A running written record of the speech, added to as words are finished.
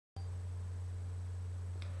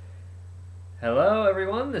Hello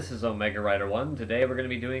everyone, this is Omega Rider 1. Today we're going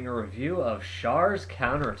to be doing a review of Char's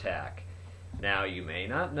Counterattack. Now, you may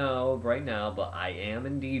not know right now, but I am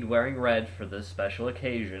indeed wearing red for this special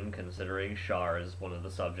occasion, considering Char is one of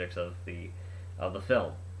the subjects of the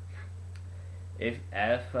film. If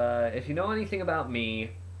you know anything about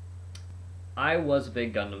me, I was a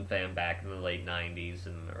big Gundam fan back in the late 90s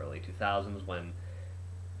and early 2000s when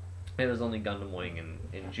it was only Gundam Wing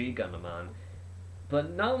and G Gundam on.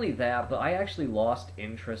 But not only that, but I actually lost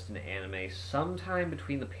interest in anime sometime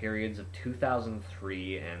between the periods of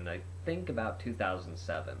 2003 and I think about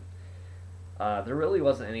 2007. There really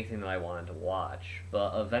wasn't anything that I wanted to watch,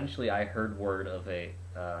 but eventually I heard word of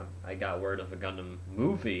I got word of a Gundam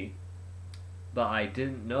movie, but I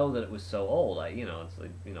didn't know that it was so old. It's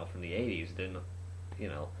like, from the 80s. Didn't,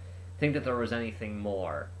 think that there was anything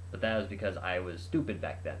more, but that was because I was stupid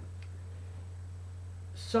back then.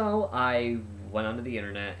 So I went onto the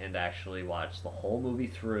internet and actually watched the whole movie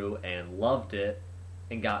through and loved it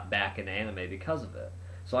and got back into anime because of it.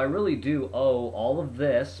 So I really do owe all of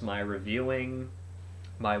this, my reviewing,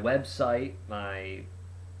 my website, my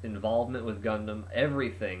involvement with Gundam,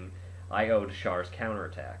 everything, I owe to Char's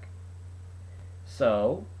Counterattack.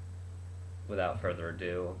 So, without further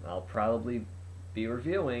ado, I'll probably be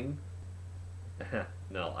reviewing...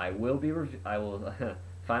 no, I will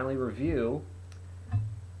finally review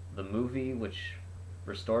the movie which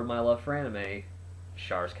restored my love for anime,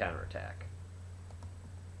 Char's Counterattack.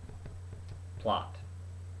 Plot.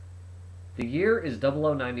 The year is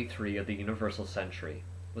 0093 of the Universal Century.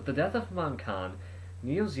 With the death of Mon Khan,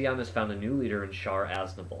 Neo Zeon has found a new leader in Char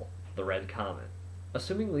Aznable, the Red Comet.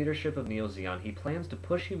 Assuming leadership of Neo Zeon, he plans to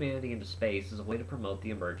push humanity into space as a way to promote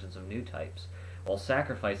the emergence of new types, while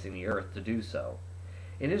sacrificing the Earth to do so.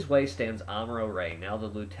 In his way stands Amuro Ray, now a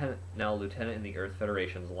lieutenant in the Earth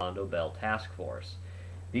Federation's Londo Bell task force.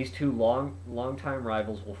 These two long-time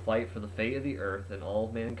rivals will fight for the fate of the Earth and all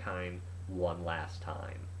of mankind one last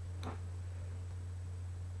time.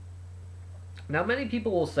 Now, many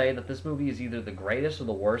people will say that this movie is either the greatest or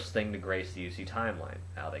the worst thing to grace the UC timeline.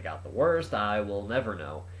 How they got the worst, I will never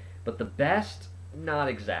know. But the best, not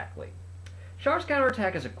exactly. Char's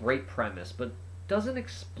Counterattack is a great premise, but doesn't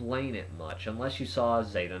explain it much unless you saw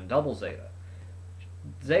Zeta and Double Zeta.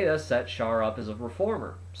 Zeta set Char up as a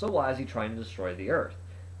reformer, so why is he trying to destroy the Earth?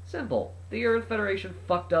 Simple. The Earth Federation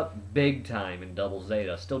fucked up big time in Double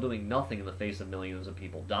Zeta, still doing nothing in the face of millions of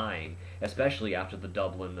people dying, especially after the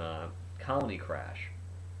Dublin colony crash.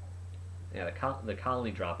 Yeah, the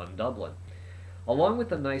colony drop on Dublin. Along with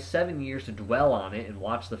the nice 7 years to dwell on it and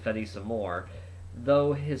watch the Fedi some more,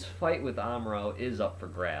 though his fight with Amuro is up for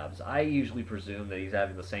grabs. I usually presume that he's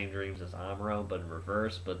having the same dreams as Amuro, but in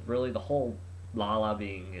reverse, but really the whole Lala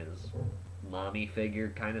being his mommy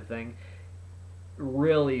figure kind of thing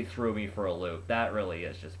really threw me for a loop. That really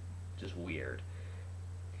is just weird.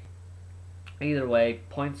 Either way,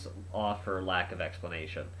 points off for lack of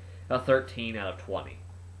explanation. A 13 out of 20.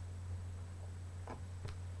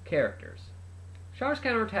 Characters. Char's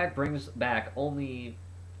Counterattack brings back only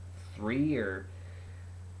 3 or...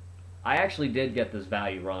 I actually did get this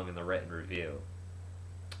value wrong in the written review.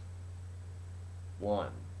 1,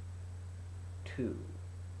 2,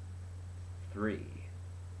 3.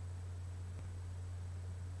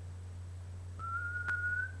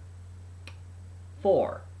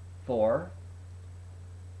 4. 4.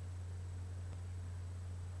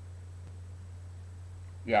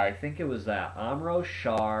 Yeah, I think it was that. Amuro,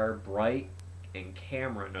 Char, Bright, and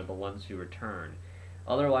Cameron are the ones who return.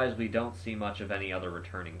 Otherwise, we don't see much of any other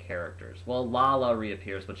returning characters. Well, Lala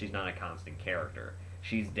reappears, but she's not a constant character.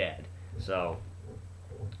 She's dead. So,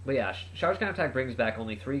 but yeah, Char's Counterattack brings back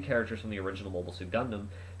only 3 characters from the original Mobile Suit Gundam,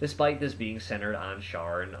 despite this being centered on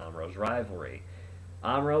Char and Amuro's rivalry.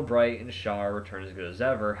 Amuro, Bright, and Char return as good as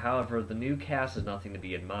ever. However, the new cast is nothing to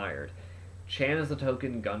be admired. Chan is the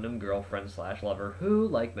token Gundam girlfriend/lover who,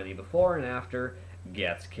 like many before and after,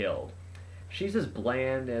 gets killed. She's as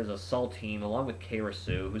bland as a saltine, along with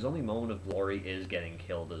Karasu, whose only moment of glory is getting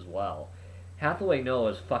killed as well. Hathaway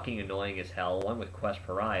Noah is fucking annoying as hell, along with Quest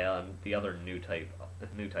Pariah and the other new type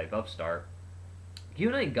upstart.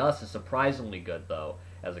 Unite Gus is surprisingly good, though,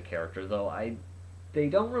 as a character, though they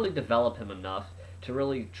don't really develop him enough to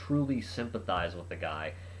really truly sympathize with the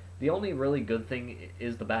guy. The only really good thing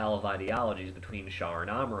is the battle of ideologies between Char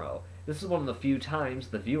and Amuro. This is one of the few times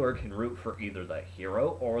the viewer can root for either the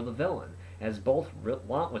hero or the villain, as both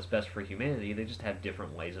want what's best for humanity, they just have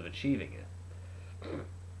different ways of achieving it.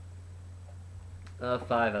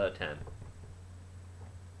 5 out of 10.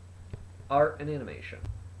 Art and animation.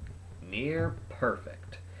 Near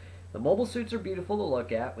perfect. The mobile suits are beautiful to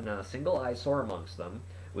look at, with not a single eyesore amongst them.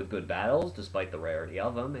 with good battles despite the rarity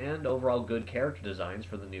of them, and overall good character designs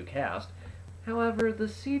for the new cast. However, the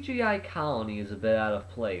CGI colony is a bit out of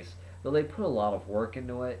place. Though they put a lot of work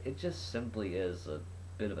into it, it just simply is a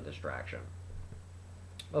bit of a distraction.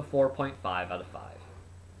 A 4.5 out of 5.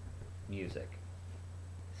 Music.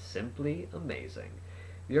 Simply amazing.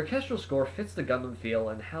 The orchestral score fits the Gundam feel,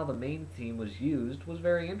 and how the main theme was used was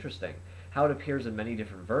very interesting. How it appears in many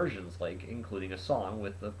different versions, like including a song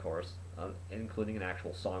with, of course, including an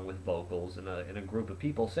actual song with vocals and a group of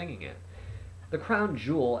people singing it. The crown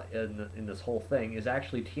jewel in this whole thing is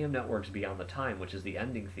actually TM Network's Beyond the Time, which is the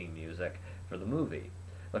ending theme music for the movie.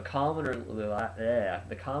 The calm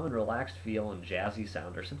and relaxed feel and jazzy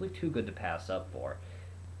sound are simply too good to pass up for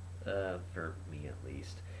me at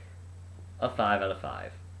least. A 5 out of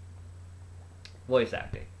 5. Voice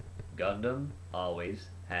acting. Gundam always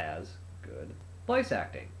has good voice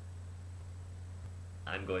acting.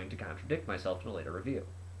 I'm going to contradict myself in a later review.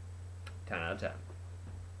 10 out of 10.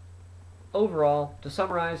 Overall, to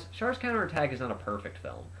summarize, Char's Counterattack is not a perfect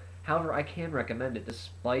film. However, I can recommend it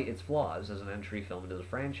despite its flaws as an entry film into the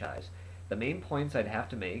franchise. The main points I'd have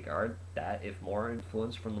to make are that if more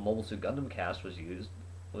influence from the Mobile Suit Gundam cast was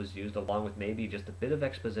used along with maybe just a bit of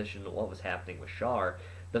exposition of what was happening with Char,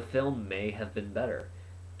 the film may have been better.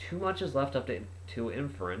 Too much is left up to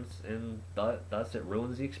inference, and thus it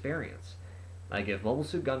ruins the experience. I give Mobile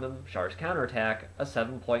Suit Gundam Char's Counterattack a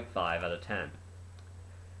 7.5 out of 10.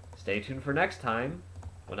 Stay tuned for next time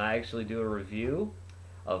when I actually do a review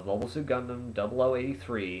of Mobile Suit Gundam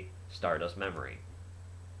 0083 Stardust Memory.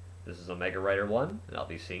 This is Omega Rider 1, and I'll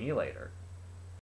be seeing you later.